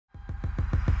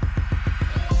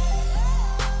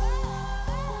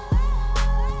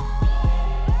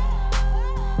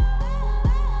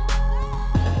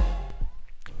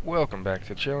Welcome back to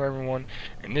the channel, everyone.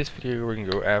 In this video we're going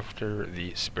to go after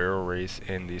the Sparrow race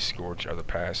in the Scourge of the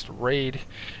Past raid.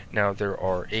 Now there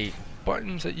are 8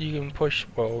 buttons that you can push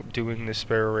while doing the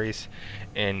Sparrow race,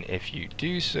 and if you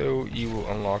do so you will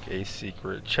unlock a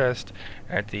secret chest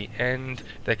at the end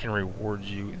that can reward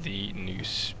you the new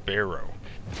Sparrow.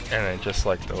 And then just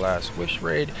like the last Wish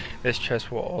raid, this chest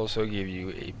will also give you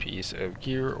a piece of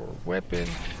gear or weapon,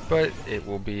 but it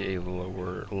will be a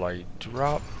lower light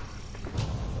drop.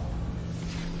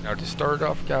 Now to start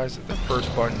off, guys, the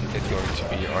first button is going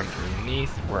to be underneath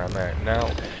where I'm at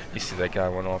now. You see that guy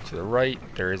went off to the right.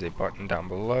 There is a button down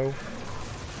below.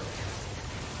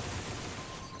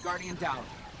 Guardian down.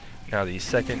 Now the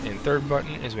second and third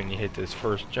button is when you hit this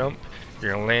first jump.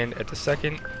 You're going to land at the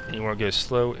second, and you want to go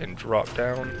slow and drop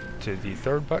down to the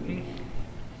third button.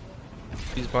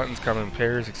 These buttons come in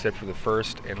pairs except for the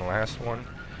first and last one.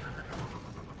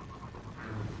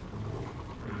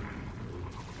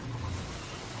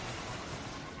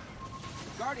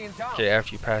 Okay,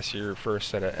 after you pass your first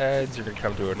set of ads, you're going to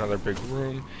come to another big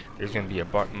room. There's going to be a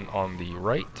button on the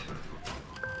right,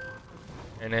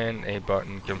 and then a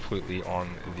button completely on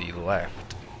the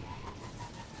left.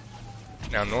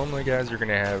 Now normally, guys, you're going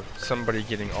to have somebody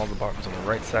getting all the buttons on the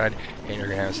right side, and you're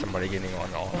going to have somebody getting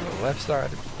on all the left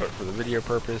side, but for the video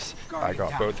purpose, I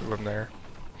got both of them there.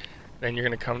 Then you're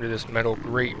going to come to this metal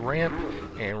grate ramp,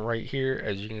 and right here,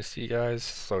 as you can see, guys,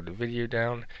 slow the video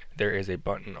down, there is a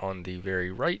button on the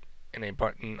very right and a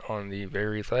button on the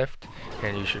very left,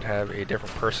 and you should have a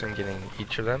different person getting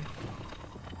each of them.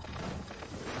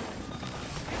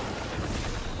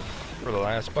 For the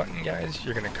last button, guys,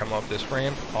 you're going to come up this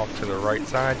ramp off to the right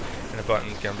side, and the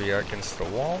button's going to be against the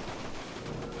wall.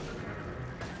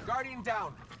 Guardian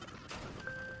down.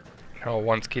 Now,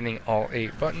 once getting all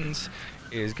 8 buttons,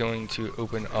 is going to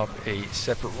open up a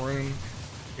separate room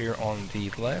here on the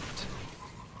left.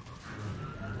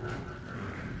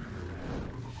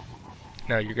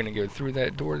 Now you're going to go through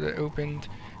that door that opened,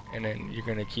 and then you're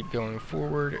going to keep going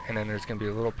forward, and then there's going to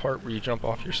be a little part where you jump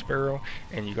off your Sparrow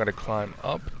and you got to climb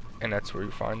up, and that's where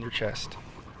you find your chest.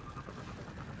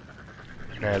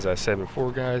 And as I said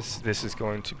before, guys, this is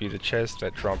going to be the chest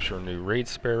that drops your new raid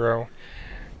Sparrow.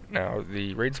 Now,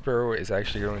 the raid Sparrow is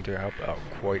actually going to help out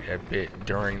quite a bit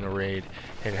during the raid.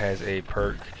 It has a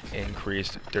perk,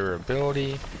 increased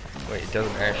durability, but it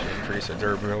doesn't actually increase the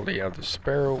durability of the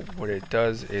Sparrow. What it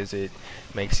does is it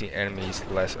makes the enemies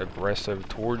less aggressive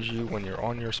towards you when you're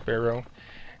on your Sparrow.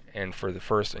 And for the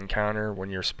first encounter, when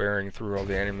you're sparring through all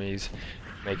the enemies,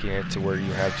 making it to where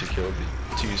you have to kill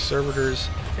the 2 servitors,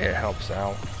 it helps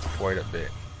out quite a bit.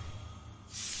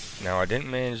 Now, I didn't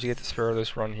manage to get the Sparrow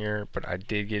this run here, but I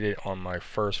did get it on my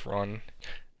first run.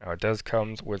 Now, it does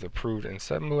come with approved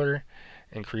assembler,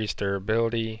 increased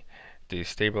durability,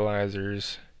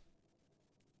 destabilizers,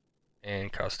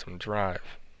 and custom drive.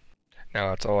 Now,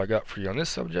 that's all I got for you on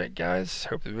this subject, guys.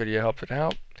 Hope the video helped it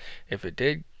out. If it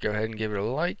did, go ahead and give it a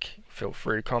like. Feel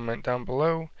free to comment down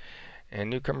below. And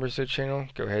newcomers to the channel,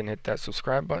 go ahead and hit that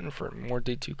subscribe button for more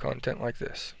D2 content like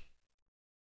this.